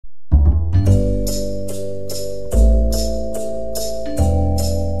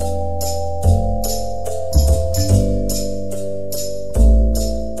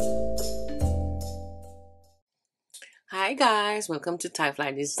guys, welcome to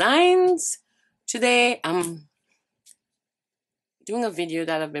Tiflydesigns. Today I'm doing a video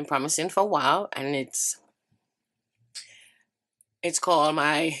that I've been promising for a while, and it's called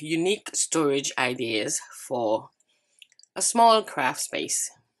my unique storage ideas for a small craft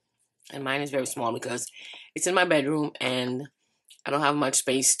space. And mine is very small because it's in my bedroom and I don't have much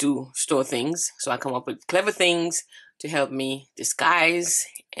space to store things, so I come up with clever things to help me disguise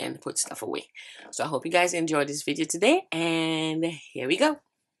and put stuff away. So I hope you guys enjoy this video today, and here we go.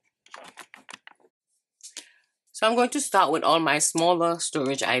 So I'm going to start with all my smaller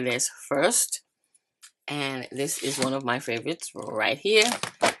storage ideas first, and this is one of my favorites right here.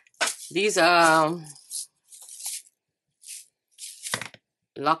 These are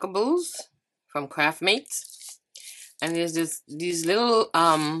lockables from Craftmates, and there's these little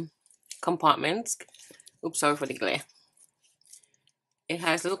compartments. Oops, sorry for the glare. It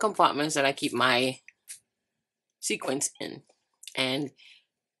has little compartments that I keep my sequins in, and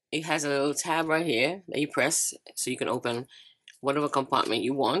it has a little tab right here that you press so you can open whatever compartment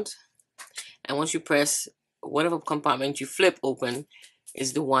you want. And once you press, whatever compartment you flip open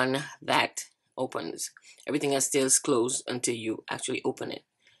is the one that opens. Everything else stays closed until you actually open it.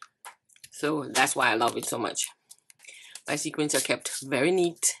 So that's why I love it so much. My sequins are kept very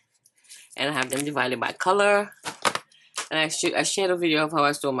neat, and I have them divided by color. And I shared a video of how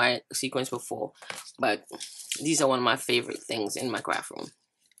I store my sequins before, but these are one of my favorite things in my craft room.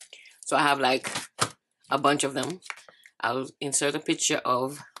 So I have like a bunch of them. I'll insert a picture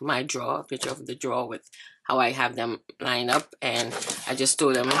of my drawer, a picture of the drawer with how I have them lined up, and I just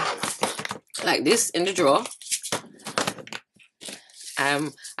store them like this in the drawer.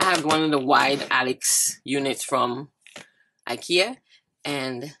 I have one of the wide Alex units from Ikea,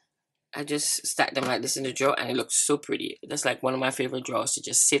 and I just stack them like this in the drawer, and it looks so pretty. That's like one of my favorite drawers to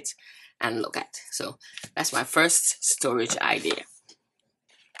just sit and look at. So that's my first storage idea.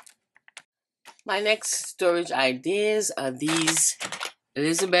 My next storage ideas are these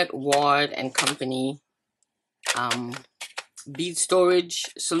Elizabeth Ward and Company bead storage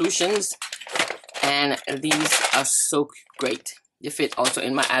solutions, and these are so great. They fit also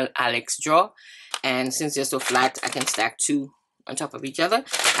in my Alex drawer, and since they're so flat, I can stack two on top of each other.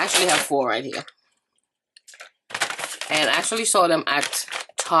 I actually have four right here, and I actually saw them at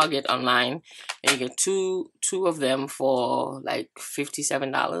Target online, and you get two of them for like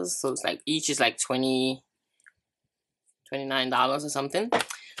 $57. So it's like each is like $29 or something.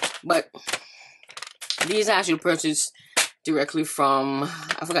 But these I actually purchased directly from,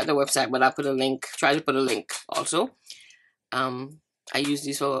 I forgot the website, but I put a link, try to put a link also. I use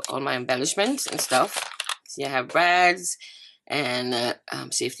these for all my embellishments and stuff. See, I have brads and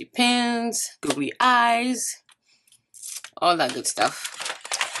safety pins, googly eyes, all that good stuff.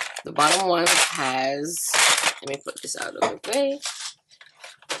 The bottom one has, let me put this out of the way.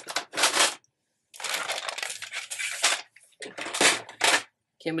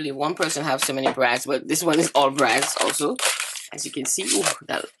 Can't believe one person has so many brads, but this one is all brads also. As you can see, ooh,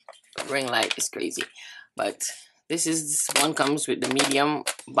 that ring light is crazy. But this one comes with the medium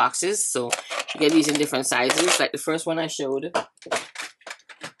boxes, so you get these in different sizes. Like the first one I showed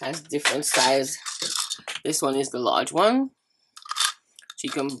has different size. This one is the large one. So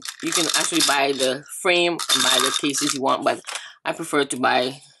you can actually buy the frame and buy the cases you want, but I prefer to buy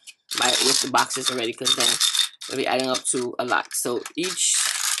it with the boxes already, because then we'll be adding up to a lot. So each,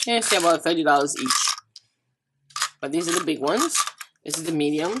 say about $30 each. But these are the big ones. This is the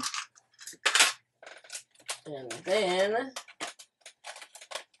medium. And then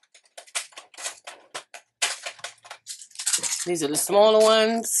these are the smaller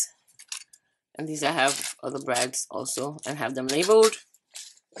ones. And these I have other brads also and have them labeled.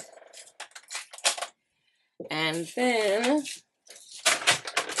 And then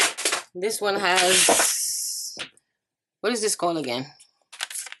this one has, what is this called again?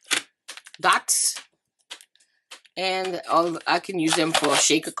 Dots. And I can use them for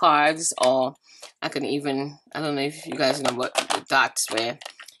shaker cards, or I can even, I don't know if you guys know what the dots, where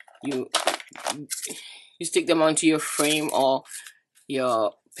you stick them onto your frame or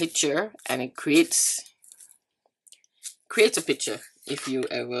your picture, and it creates a picture if you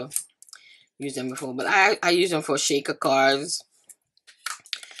ever use them before. But I use them for shaker cards.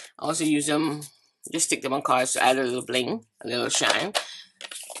 I also use them, just stick them on cards to add a little bling, a little shine.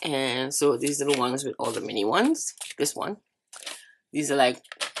 And so these are the ones with all the mini ones. This one. These are like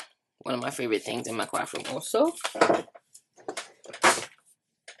one of my favorite things in my craft room also.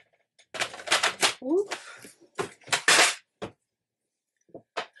 Ooh.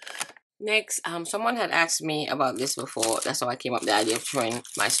 Next, someone had asked me about this before. That's how I came up with the idea of showing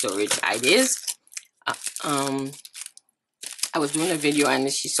my storage ideas. I was doing a video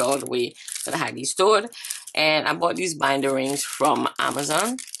and she saw the way that I had these stored, and I bought these binder rings from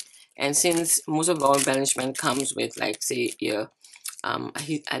Amazon. And since most of our embellishment comes with, like, say, your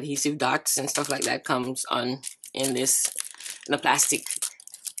adhesive dots and stuff like that comes on in a plastic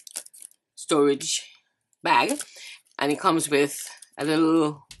storage bag, and it comes with a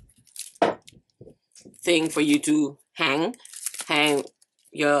little thing for you to hang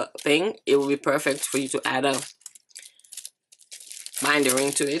your thing, it will be perfect for you to add a binder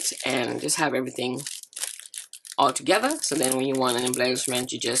ring to it and just have everything all together. So then when you want an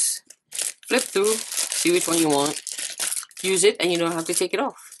embellishment, you just flip through, see which one you want, use it, and you don't have to take it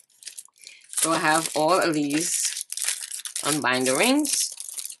off. So I have all of these on binder rings,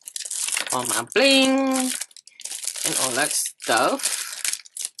 all my bling and all that stuff.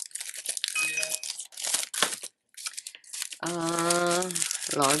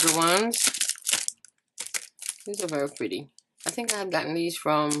 Larger ones. These are very pretty. I think I've gotten these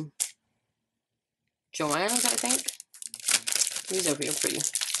from Joann's, I think. These are real pretty.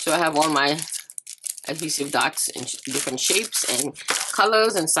 So I have all my adhesive dots in different shapes and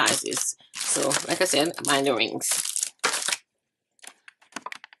colors and sizes. So, like I said, binder rings.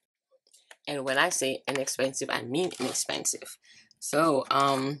 And when I say inexpensive, I mean inexpensive. So,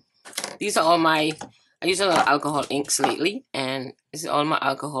 these are all my, I use a lot of alcohol inks lately, and this is all my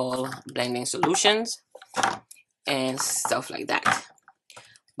alcohol blending solutions and stuff like that.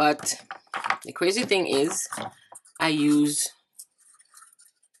 But the crazy thing is, I use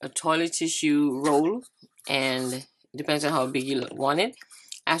a toilet tissue roll, and it depends on how big you want it.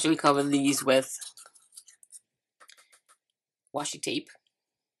 I actually cover these with washi tape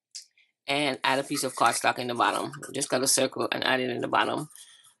and add a piece of cardstock in the bottom. Just cut a circle and add it in the bottom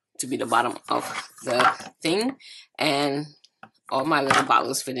to be the bottom of the thing, and all my little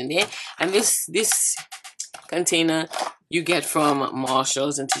bottles fit in there. And this container you get from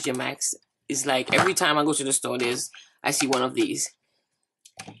Marshalls and TJ Maxx is like, every time I go to the store, I see one of these,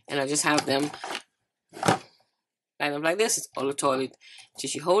 and I just have them line up like this. It's all the toilet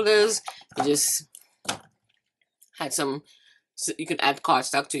tissue holders. You just had some, so you can add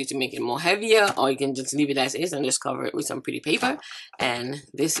cardstock to it to make it more heavier, or you can just leave it as is and just cover it with some pretty paper. And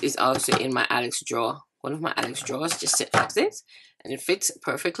this is also in my Alex drawer. One of my Alex drawers just sit like this, and it fits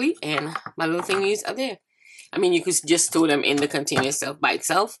perfectly, and my little thingies are there. I mean, you could just store them in the container itself by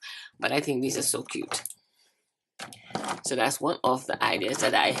itself, but I think these are so cute. So that's one of the ideas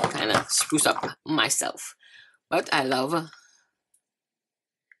that I kind of spruce up myself. But I love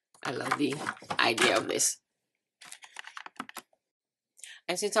the idea of this.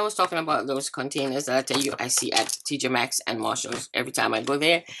 And since I was talking about those containers that I tell you I see at TJ Maxx and Marshalls every time I go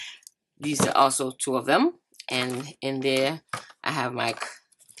there, these are also two of them. And in there, I have my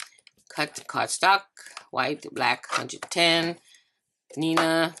cut cardstock, white, black, 110,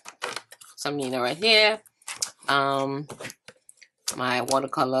 Nina, some Nina right here, my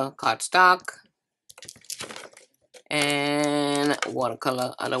watercolor cardstock, and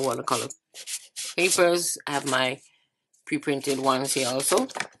other watercolor papers. I have my pre-printed ones here also,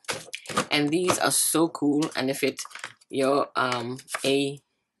 and these are so cool, and they fit your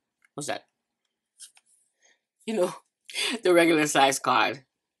what's that, you know, the regular size card,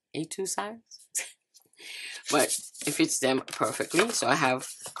 A2 size, but it fits them perfectly. So I have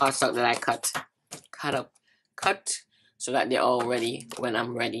cardstock that I cut so that they're all ready when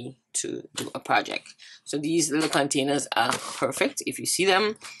I'm ready to do a project. So these little containers are perfect. If you see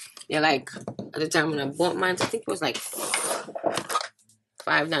them, they're like, at the time when I bought mine, I think it was like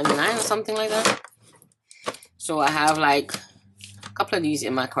 $5.99 or something like that. So I have like a couple of these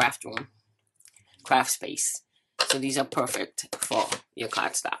in my craft space. So these are perfect for your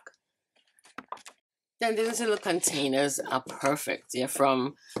cardstock. Then these little containers are perfect. They're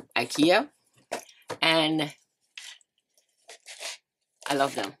from Ikea, and I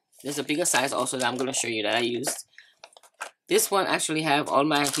love them. There's a bigger size also that I'm going to show you that I used. This one actually have all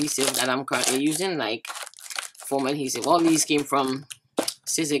my adhesive that I'm currently using, like foam adhesive. All these came from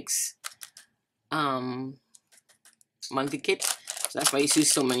Sizzix monthly kit. So that's why you see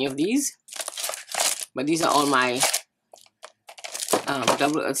so many of these. But these are all my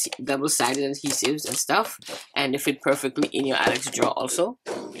double-sided adhesives and stuff, and they fit perfectly in your Alex drawer also.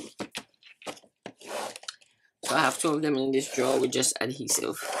 So I have two of them in this drawer with just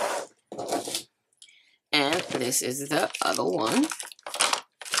adhesive. And this is the other one.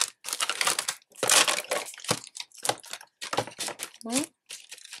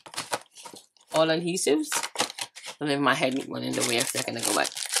 All adhesives. I'll leave my head one in the way a second to go back.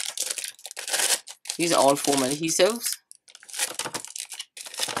 These are all foam adhesives.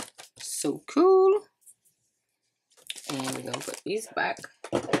 So cool. And we're going to these back.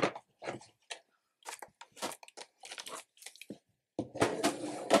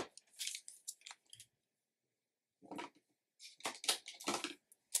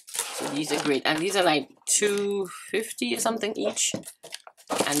 So these are great, and these are like $2.50 or something each,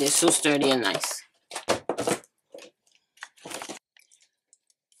 and they're so sturdy and nice.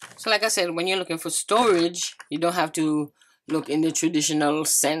 So like I said, when you're looking for storage, you don't have to look in the traditional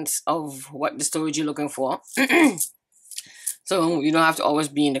sense of what the storage you're looking for. So you don't have to always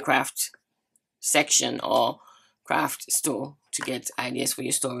be in the craft section or craft store to get ideas for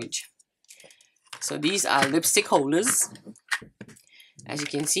your storage. So these are lipstick holders. As you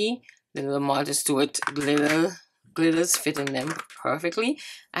can see, the little Martha Stewart glitters fit in them perfectly.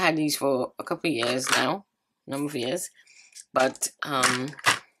 I had these for a couple of years now, number of years, but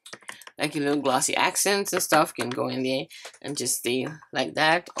like your little glossy accents and stuff can go in there and just stay like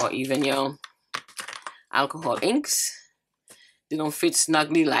that, or even your alcohol inks. They don't fit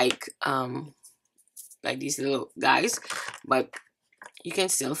snugly like these little guys, but you can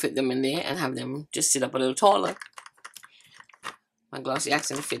still fit them in there and have them just sit up a little taller. My glossy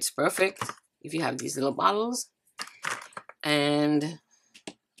accent fits perfect if you have these little bottles. And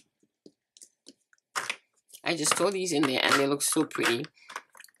I just store these in there and they look so pretty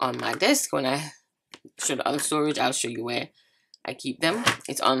on my desk. When I show the other storage, I'll show you where I keep them.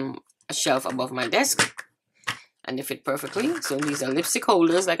 It's on a shelf above my desk and they fit perfectly. So these are lipstick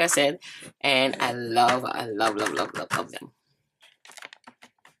holders, like I said, and I love them.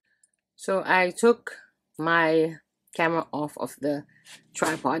 So I took my camera off of the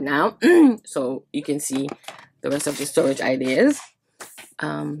tripod now so you can see the rest of the storage ideas.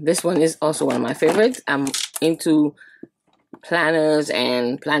 This one is also one of my favorites. I'm into planners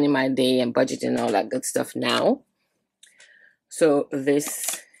and planning my day and budgeting and all that good stuff now. So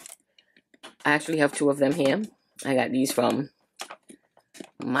this, I actually have two of them here. I got these from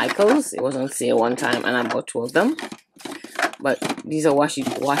Michael's. It was on sale one time and I bought two of them. But these are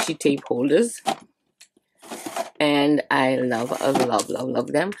washi tape holders. And I love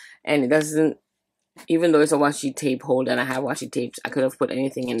them. And it doesn't, even though it's a washi tape holder and I have washi tapes, I could have put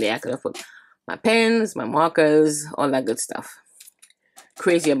anything in there. I could have put my pens, my markers, all that good stuff.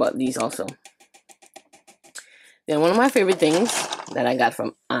 Crazy about these also. Then one of my favorite things that I got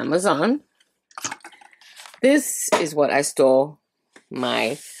from Amazon. This is what I store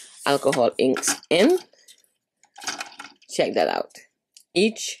my alcohol inks in. Check that out.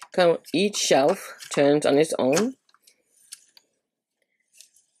 Each shelf turns on its own.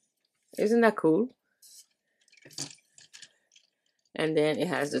 Isn't that cool? And then it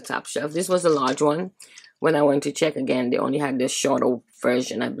has the top shelf. This was a large one. When I went to check again, they only had the shorter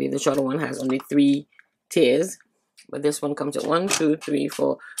version. I believe the shorter one has only 3 tiers. But this one comes with 1, 2, 3,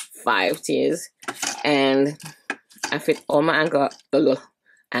 4, 5 tiers. And I fit all my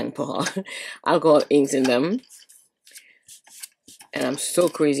alcohol inks in them. And I'm so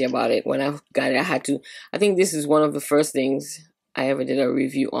crazy about it. When I got it, I think this is one of the first things I ever did a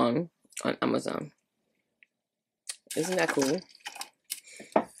review on Amazon. Isn't that cool?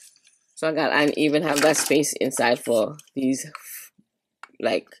 So I even have that space inside for these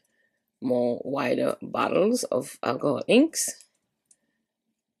like more wider bottles of alcohol inks.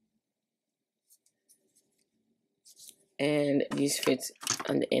 And these fit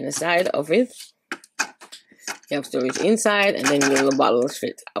on the inner side of it. You have storage inside, and then your little bottles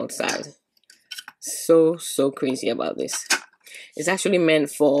fit outside. So crazy about this. It's actually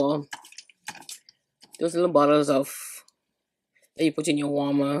meant for those little bottles of that you put in your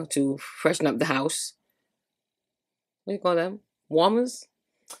warmer to freshen up the house. What do you call them? Warmers?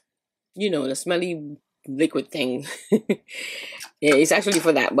 You know, the smelly liquid thing. Yeah, it's actually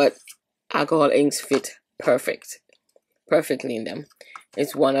for that, but alcohol inks fit perfectly in them.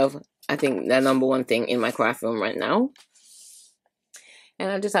 It's one of, I think, the #1 thing in my craft room right now.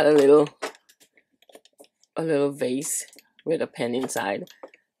 And I just had a little vase with a pen inside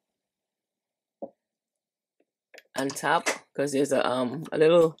on top, because there's a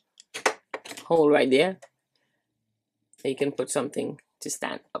little hole right there that you can put something to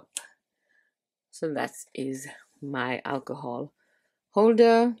stand up. So that is my alcohol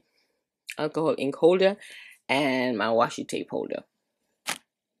ink holder, and my washi tape holder.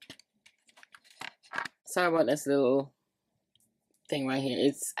 Sorry about this little thing right here.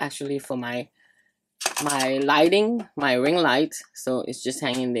 It's actually for my lighting, my ring light, so it's just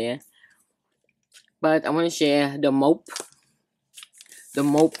hanging there. But I want to share the mope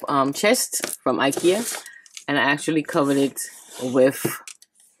chest from Ikea, and I actually covered it with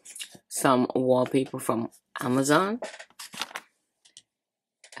some wallpaper from Amazon.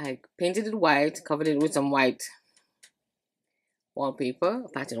 I painted it white, covered it with some white wallpaper,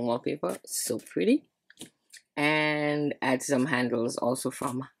 pattern wallpaper, so pretty. And add some handles also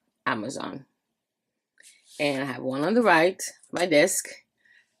from Amazon. And I have one on the right, my desk,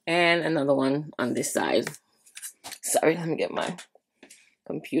 and another one on this side. Sorry, let me get my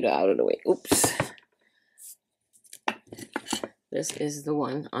computer out of the way. Oops. This is the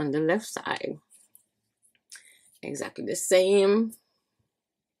one on the left side. Exactly the same.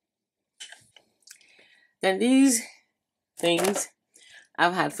 Then these things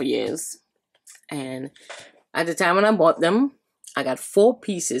I've had for years. And at the time when I bought them, I got 4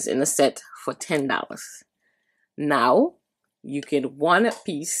 pieces in a set for $10. Now, you get one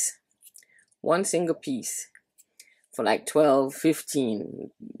single piece for like $12, $15,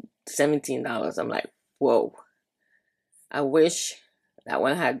 $17. I'm like, whoa. I wish that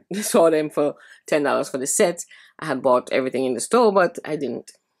one had saw them for $10 for the set. I had bought everything in the store, but I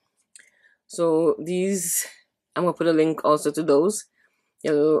didn't. So these, I'm going to put a link also to those.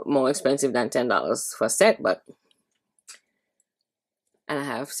 They're a little more expensive than $10 for a set, but... And I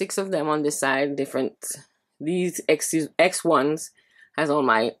have 6 of them on this side, different... These X1s has all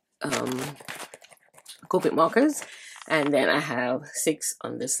my Copic markers. And then I have 6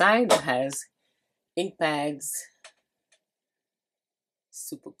 on this side that has ink pads.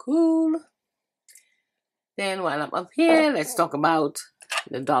 Super cool. Then while I'm up here, let's talk about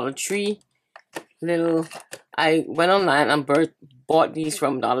the Dollar Tree. I went online and bought these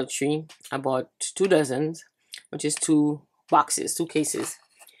from Dollar Tree. I bought 2 dozens, which is 2 boxes, 2 cases.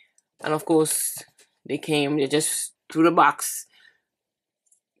 And of course, they just threw the box,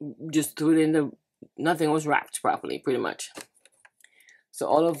 just threw it in the, nothing was wrapped properly, pretty much.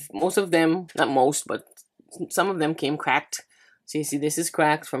 So most of them, not most, but some of them came cracked. So you see, this is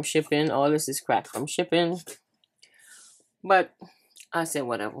cracked from shipping. All this is cracked from shipping. But I said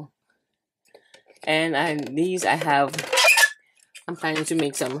whatever. And I'm planning to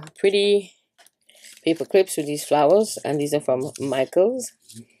make some pretty paper clips with these flowers. And these are from Michaels.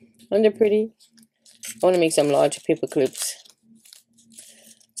 And they're pretty. I want to make some large paper clips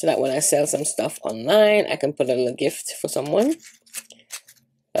so that when I sell some stuff online, I can put a little gift for someone.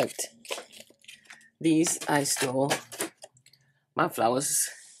 But these, I store my flowers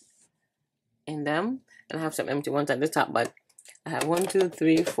in them. And I have some empty ones at the top, but I have 1, 2,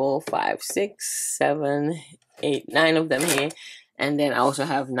 3, 4, 5, 6, 7, 8, 9 of them here. And then I also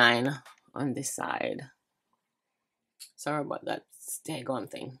have 9 on this side. Sorry about that daggone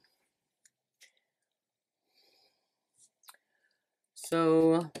thing.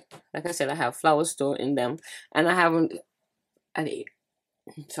 So, like I said, I have flowers stored in them. And I haven't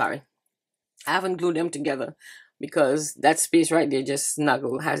glued them together because that space right there just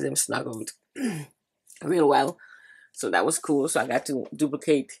has them snuggled real well. So that was cool. So I got to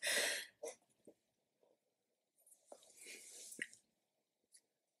duplicate.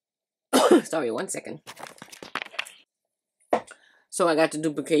 Sorry, 1 second. So I got to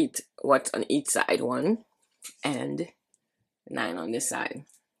duplicate what's on each side. 1 and 9 on this side.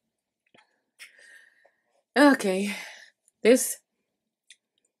 Okay, that's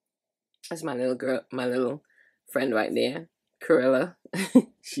my little girl, my little friend right there, Corella.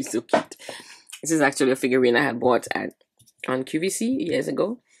 She's so cute. This is actually a figurine I had bought on QVC years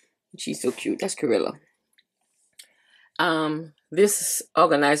ago. She's so cute. That's Corella. This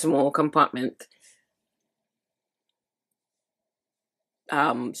organized more compartment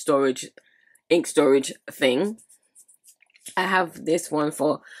storage, ink storage thing. I have this one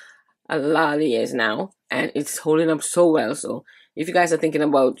for a lot of years now, and it's holding up so well. So if you guys are thinking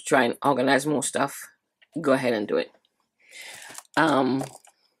about trying to organize more stuff, go ahead and do it.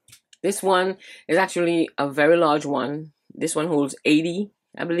 This one is actually a very large one. This one holds 80,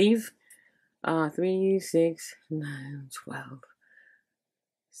 I believe. 3, 6, 9, 12,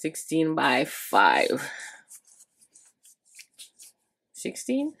 16 by 5.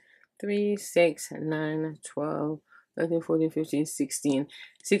 16, 3, 6, 9, 12, 13, 14, 15, 16.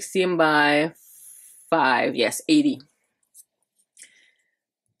 16 by 5, yes, 80.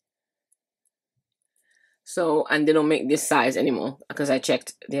 So, and they don't make this size anymore because I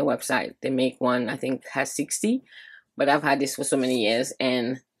checked their website. They make one, I think, has 60. But I've had this for so many years,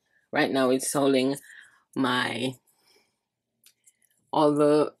 and right now it's holding all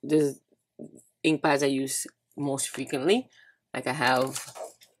the ink pads I use most frequently. Like I have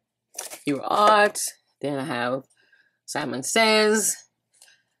Hero Art, then I have Simon Says.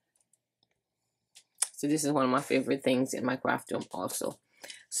 So this is one of my favorite things in my craft room also.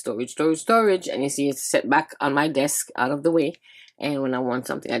 Storage. And you see it's set back on my desk out of the way. And when I want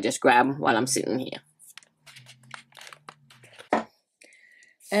something, I just grab while I'm sitting here.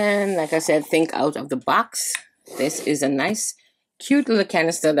 And like I said, think out of the box. This is a nice cute little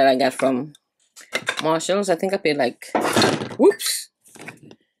canister that I got from Marshalls. I think I paid like, whoops,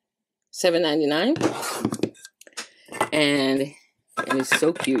 $7.99. And it is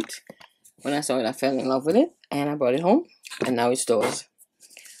so cute. When I saw it, I fell in love with it, and I brought it home, and now it stores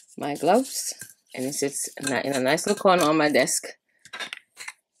my gloves, and it sits in a nice little corner on my desk.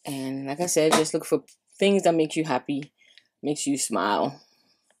 And like I said, just look for things that make you happy, makes you smile,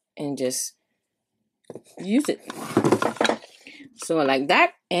 and just use it. So I like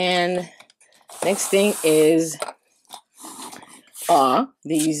that. And next thing are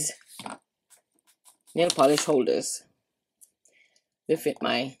these nail polish holders. They fit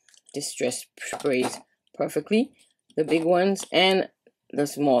my distress sprays perfectly, the big ones and the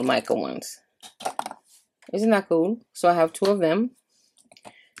small micro ones. Isn't that cool? So I have 2 of them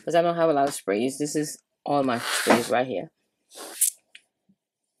because I don't have a lot of sprays. This is all my sprays right here.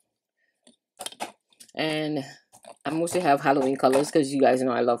 And I mostly have Halloween colors because you guys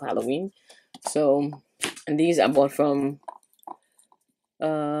know I love Halloween. So, and these I bought from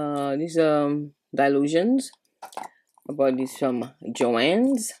these Dilutions. I bought these from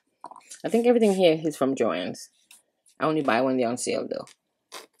Joann's. I think everything here is from Joann's. I only buy when they're on sale though.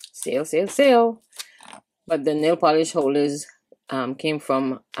 Sale, sale, sale. But the nail polish holders came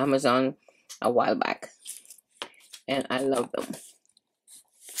from Amazon a while back. And I love them.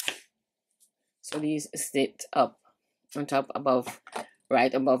 So these sit up on top above,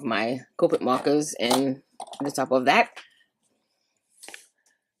 right above my Copic markers, and the top of that,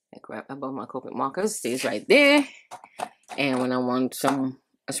 like right above my Copic markers, stays right there. And when I want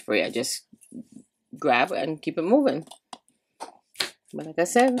a spray, I just grab and keep it moving. But like I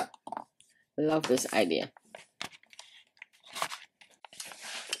said, love this idea.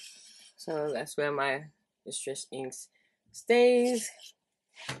 So that's where my distress inks stays.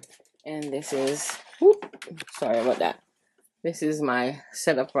 And this is, whoop, sorry about that. This is my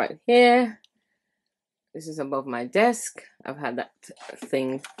setup right here. This is above my desk. I've had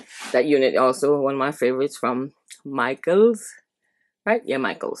that unit also, one of my favorites from Michaels. Right? Yeah,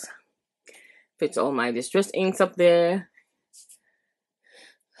 Michaels. Fits all my distress inks up there.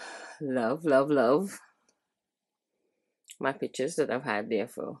 Love, love, love my pictures that I've had there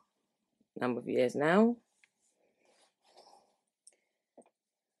for a number of years now.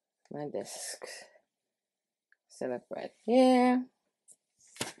 My desk set up right here.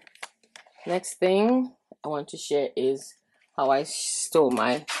 Next thing I want to share is how I store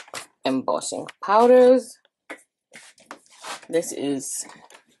my embossing powders. This is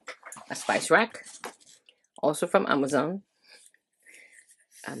a spice rack, also from Amazon.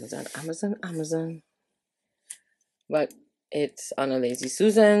 Amazon. But it's on a Lazy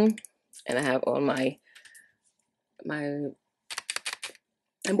Susan, and I have all my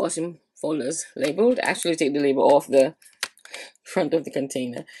embossing folders labeled. Actually, take the label off the front of the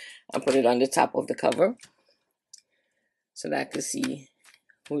container and put it on the top of the cover so that I can see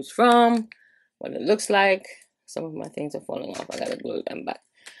who it's from, what it looks like. Some of my things are falling off. I gotta glue them back.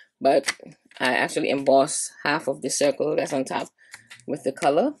 But I actually emboss half of the circle that's on top with the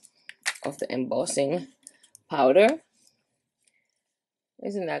color of the embossing powder.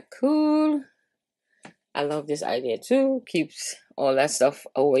 Isn't that cool? I love this idea too. Keeps all that stuff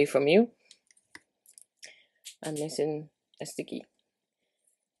away from you. I'm missing a sticky.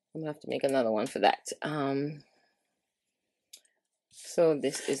 I'm gonna have to make another one for that. So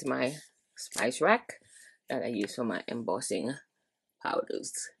this is my spice rack that I use for my embossing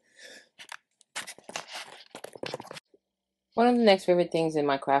powders. One of the next favorite things in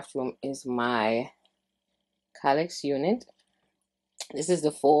my craft room is my calyx unit. This is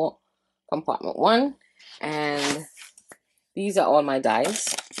the 4-compartment one, and these are all my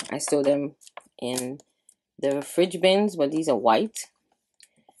dies. I store them in the fridge bins, but these are white.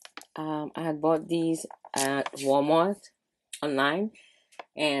 I had bought these at Walmart online,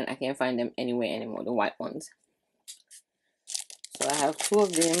 and I can't find them anywhere anymore, the white ones. So I have 2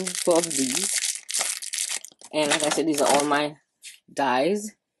 of them, 2 of these. And like I said, these are all my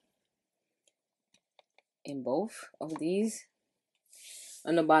dies in both of these.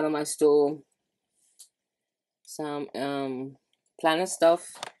 On the bottom, I store some planner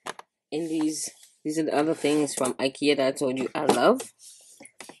stuff in these. These are the other things from Ikea that I told you I love.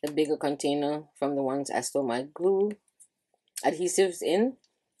 The bigger container from the ones I store my glue adhesives in.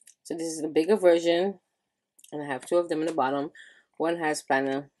 So this is the bigger version, and I have 2 of them in the bottom. One has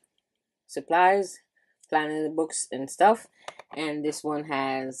planner supplies, planner books and stuff, and this one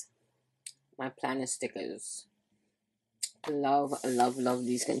has my planner stickers. Love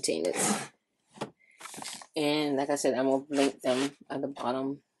these containers. And like I said, I'm gonna link them at the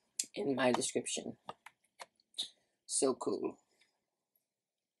bottom in my description. So cool.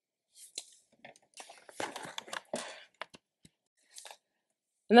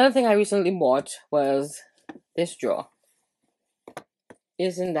 Another thing I recently bought was this drawer.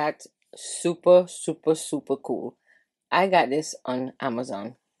 Isn't that super, super, super cool? I got this on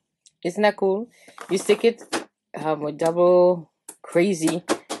Amazon. Isn't that cool? You stick it with double crazy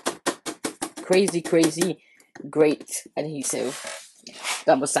great adhesive,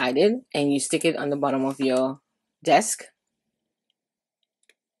 double-sided, and you stick it on the bottom of your desk.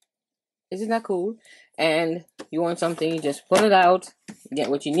 Isn't that cool? And you want something, you just pull it out, get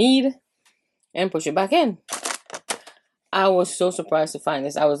what you need, and push it back in. I was so surprised to find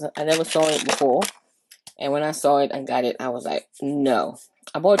this. I never saw it before, and when I saw it and got it, I was like, no.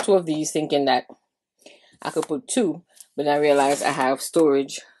 I bought 2 of these thinking that I could put 2, but I realized I have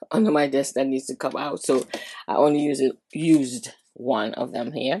storage under my desk that needs to come out, so I only used 1 of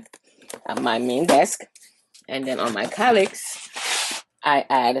them here at my main desk, and then on my calyx I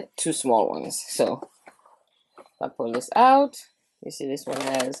add 2 small ones. So if I pull this out, you see this one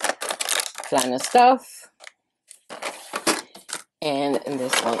has planner stuff, and in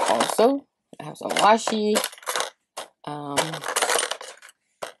this one also I have some washi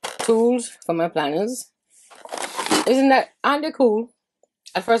tools for my planners. Aren't they cool?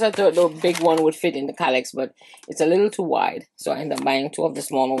 At first I thought the big one would fit in the calyx, but it's a little too wide, so I end up buying 2 of the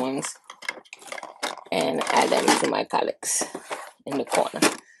smaller ones and add them to my calyx in the corner.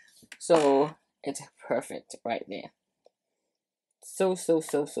 So it's perfect right there. So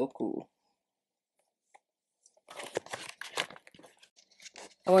cool.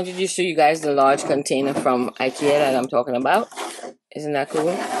 I wanted to show you guys the large container from Ikea that I'm talking about. Isn't that cool?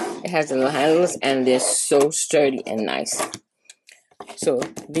 It has the little handles and they're so sturdy and nice. So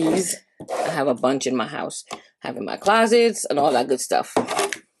these, I have a bunch in my house. I have in my closets and all that good stuff.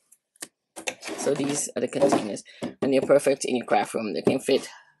 So these are the containers, and they're perfect in your craft room. They can fit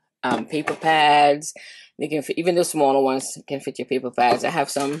paper pads. They can fit, even the smaller ones can fit your paper pads. I have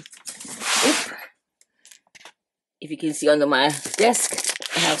some, if you can see under my desk,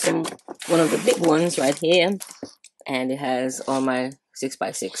 I have one of the big ones right here, and it has all my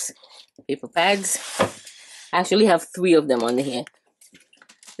 6x6 paper pads. I actually have 3 of them under here.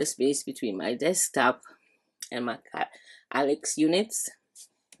 The space between my desktop and my calyx units,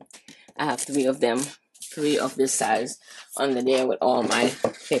 I have 3 of them, 3 of this size under there with all my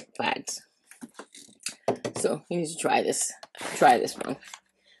paper pads. So you need to try this one.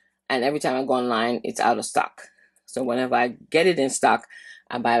 And every time I go online, it's out of stock. So whenever I get it in stock,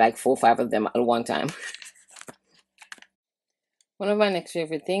 I buy like 4 or 5 of them at one time. One of my next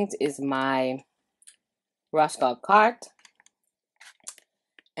favorite things is my Rascal cart.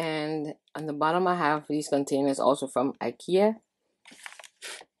 And on the bottom I have these containers also from Ikea.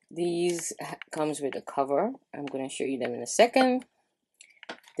 These comes with a cover. I'm going to show you them in a second.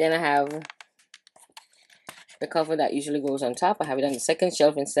 Then I have the cover that usually goes on top. I have it on the second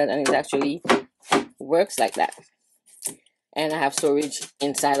shelf instead, and it actually works like that. And I have storage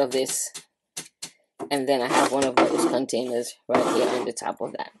inside of this. And then I have one of those containers right here on the top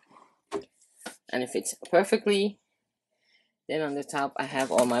of that. And it fits perfectly. Then on the top I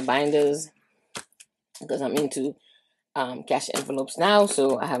have all my binders, because I'm into cash envelopes now,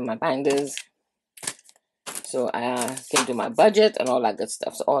 so I have my binders, so I can do my budget and all that good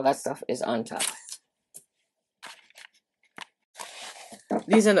stuff. So all that stuff is on top.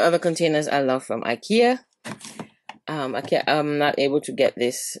 These are the other containers I love from Ikea. I'm not able to get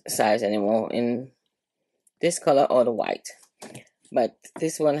this size anymore in this color or the white, but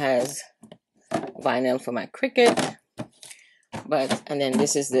this one has vinyl for my Cricut. And then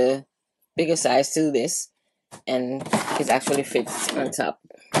this is the bigger size to this, and it actually fits on top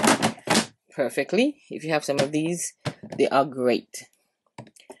perfectly. If you have some of these, they are great.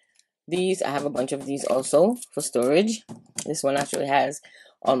 These, I have a bunch of these also for storage. This one actually has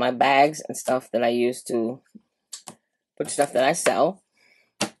all my bags and stuff that I use to put stuff that I sell.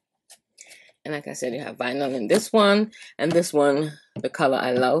 And like I said, you have vinyl in this one, and this one, the color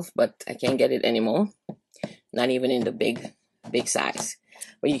I love, but I can't get it anymore. Not even in the big size.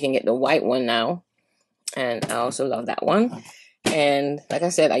 But you can get the white one now, and I also love that one. And like I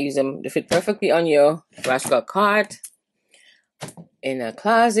said, I use them to fit perfectly on your Rascal cart, in a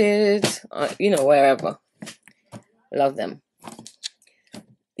closet, wherever. Love them.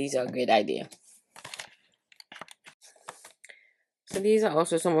 These are a great idea. So these are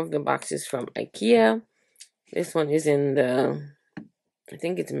also some of the boxes from Ikea. This one is in the, I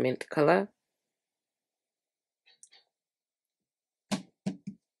think it's mint color.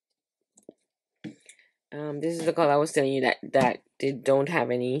 This is the color I was telling you that they don't have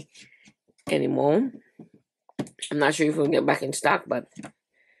any anymore. I'm not sure if we'll get back in stock, but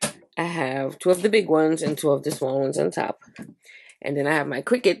I have 2 of the big ones and 2 of the small ones on top. And then I have my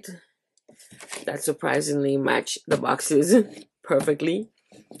Cricut that surprisingly matched the boxes perfectly.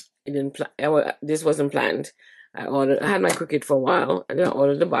 It didn't. This wasn't planned. I had my Cricut for a while, and then I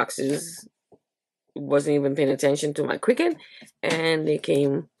ordered the boxes. Wasn't even paying attention to my Cricut, and they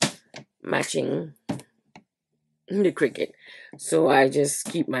came matching the Cricut. So I just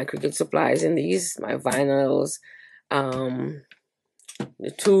keep my Cricut supplies in these, my vinyls,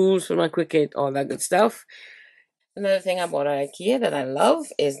 the tools for my Cricut, all that good stuff. Another thing I bought at Ikea that I love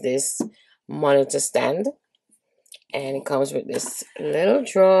is this monitor stand. And it comes with this little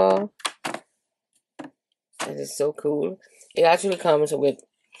drawer. It is so cool. It actually comes with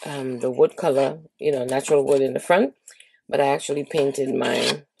the wood color, natural wood in the front. But I actually painted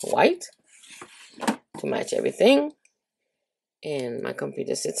mine white to match everything. And my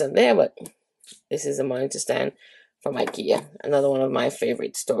computer sits on there, but this is a monitor stand from Ikea. Another one of my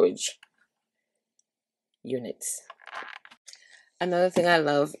favorite storage units. Another thing I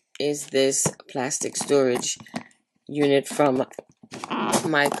love is this plastic storage unit from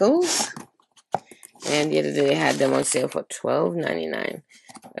Michaels. And the other day they had them on sale for $12.99.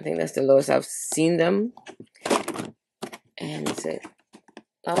 I think that's the lowest I've seen them. And it's a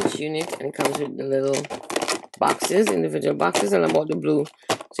large unit, and it comes with the little boxes, individual boxes, and I bought the blue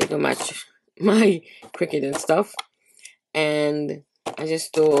so you can match my Cricut and stuff. And I just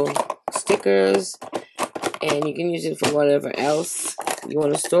store stickers, and you can use it for whatever else you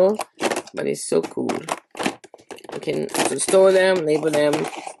want to store, but it's so cool. You can actually store them, label them,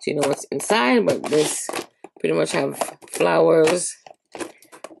 so you know what's inside, but this pretty much have flowers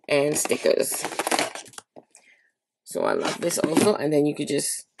and stickers. So I love this also, and then you could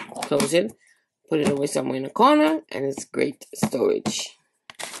just close it, put it away somewhere in a corner, and it's great storage.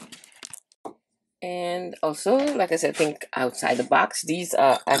 And also, like I said, think outside the box. These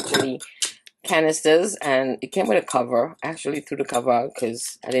are actually canisters, and it came with a cover. I actually threw the cover out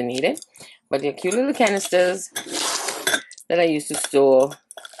because I didn't need it. But they're cute little canisters that I used to store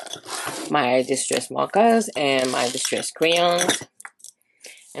my distress markers and my distress crayons.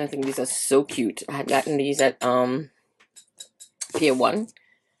 And I think these are so cute. I had gotten these at Pier 1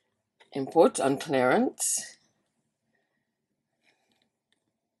 Import on clearance.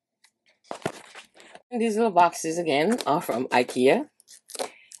 And these little boxes again are from Ikea.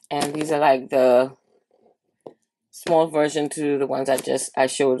 And these are like the small version to the ones I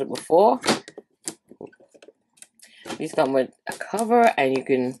showed before. These come with a cover, and you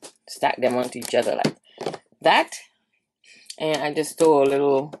can stack them onto each other like that. And I just store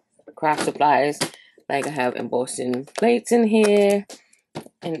little craft supplies. Like I have embossing plates in here,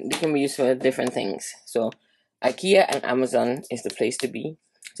 and they can be used for different things. So Ikea and Amazon is the place to be,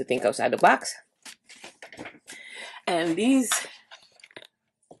 to think outside the box. And these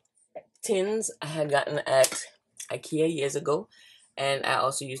tins I had gotten at Ikea years ago, and I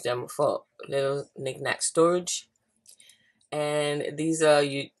also use them for little knick-knack storage. And these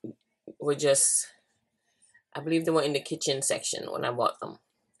were just, I believe they were in the kitchen section when I bought them.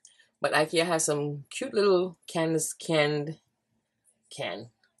 But Ikea has some cute little tin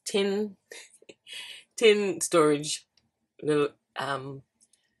storage, little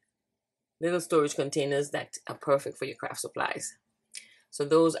storage containers that are perfect for your craft supplies. So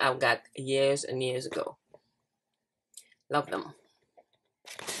those I've got years and years ago. Love them.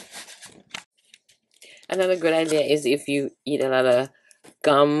 Another good idea is if you eat a lot of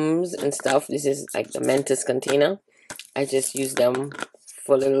gums and stuff. This is like the Mentos container. I just use them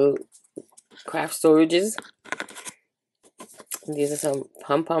for little craft storages. These are some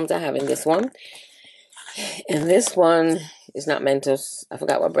pom-poms I have in this one. And this one is not Mentos. I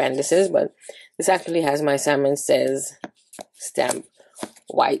forgot what brand this is, but this actually has my Simon Says stamp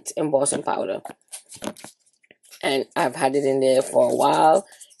white embossing powder. And I've had it in there for a while,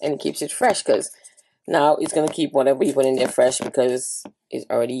 and it keeps it fresh, because now it's going to keep whatever you put in there fresh, because it's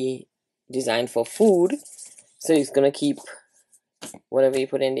already designed for food. So it's going to keep whatever you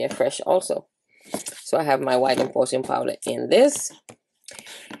put in there fresh also. So I have my white embossing powder in this.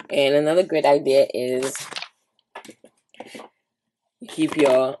 And another great idea is you keep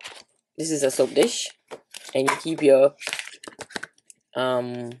your, this is a soap dish, and you keep your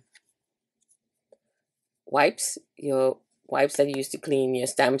wipes that you use to clean your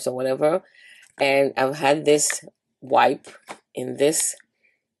stamps or whatever. And I've had this wipe in this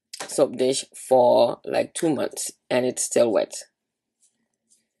soap dish for like 2 months, and it's still wet.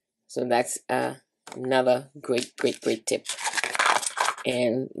 So that's another great tip.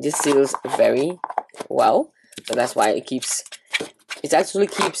 And this seals very well, so that's why it actually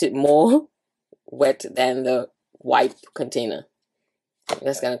keeps it more wet than the wipe container.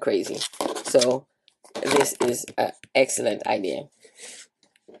 That's kind of crazy. So this is an excellent idea.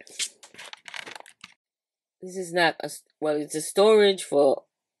 This is not a, well, it's a storage for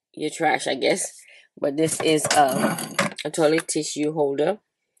your trash, I guess, but this is a toilet tissue holder,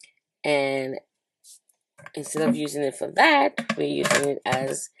 and instead of using it for that, we're using it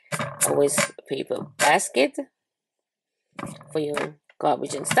as a waste paper basket for your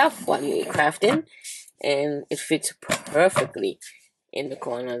garbage and stuff while you're crafting, and it fits perfectly in the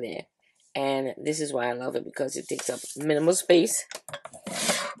corner there. And this is why I love it, because it takes up minimal space,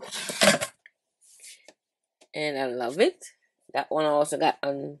 and I love it. That one I also got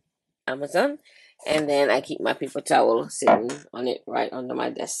on Amazon, and then I keep my paper towel sitting on it right under my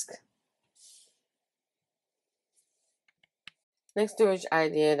desk. Next storage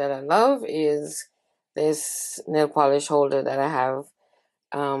idea that I love is this nail polish holder that I have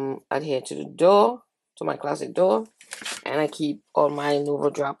adhered to the door, to my closet door, and I keep all my Nova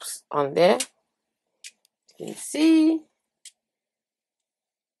drops on there. You can see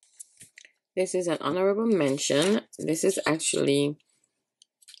this is an honorable mention. This is actually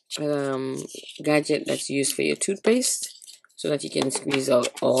gadget that's used for your toothpaste, so that you can squeeze out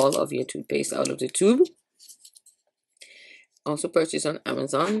all of your toothpaste out of the tube. Also purchased on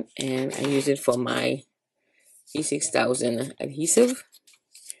Amazon, and I use it for my E6000 adhesive.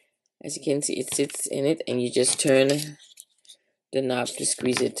 As you can see, it sits in it, and you just turn the knob to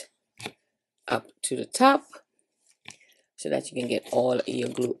squeeze it up to the top so that you can get all your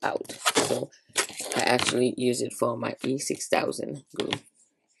glue out. So I actually use it for my E6000 glue,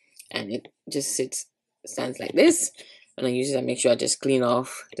 and it just stands like this. When I use it, I make sure I just clean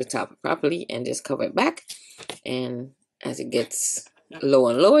off the top properly and just cover it back. And as it gets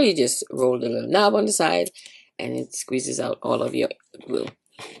lower and lower, you just roll the little knob on the side, and it squeezes out all of your glue.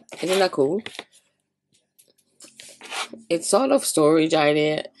 Isn't that cool? It's sort of storage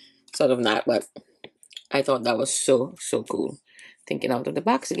idea, sort of not, but I thought that was so cool. Thinking out of the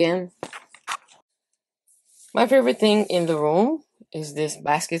box again. My favorite thing in the room is this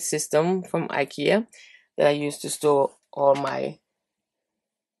basket system from Ikea that I use to store all my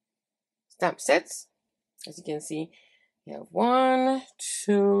stamp sets. As you can see, you have 1,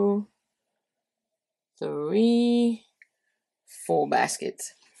 2, 3, 4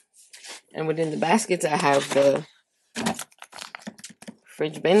 baskets. And within the baskets, I have the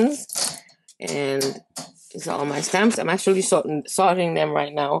fridge bins, and these are all my stamps. I'm actually sorting them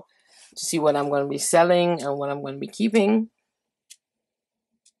right now to see what I'm going to be selling and what I'm going to be keeping.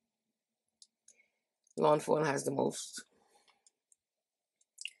 Lawn Fawn has the most.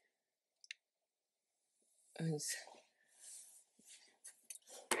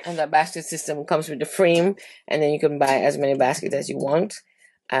 And that basket system comes with the frame, and then you can buy as many baskets as you want.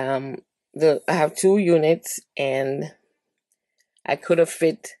 I have 2 units, and I could have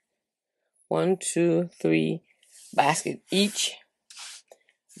fit 1, 2, 3 baskets each,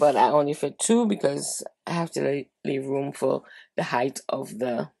 but I only fit 2 because I have to leave room for the height of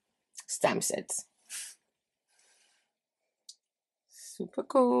the stamp sets. Super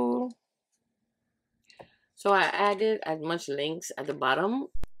cool. So I added as much links at the bottom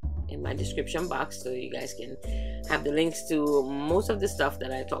in my description box, so you guys can have the links to most of the stuff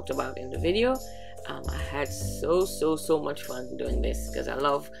that I talked about in the video. I had so much fun doing this because I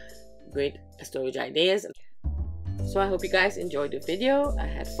love great storage ideas. So I hope you guys enjoyed the video. I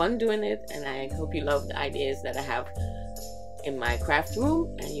had fun doing it, and I hope you love the ideas that I have in my craft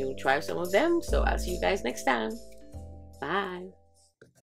room, and you'll try some of them. So I'll see you guys next time. Bye.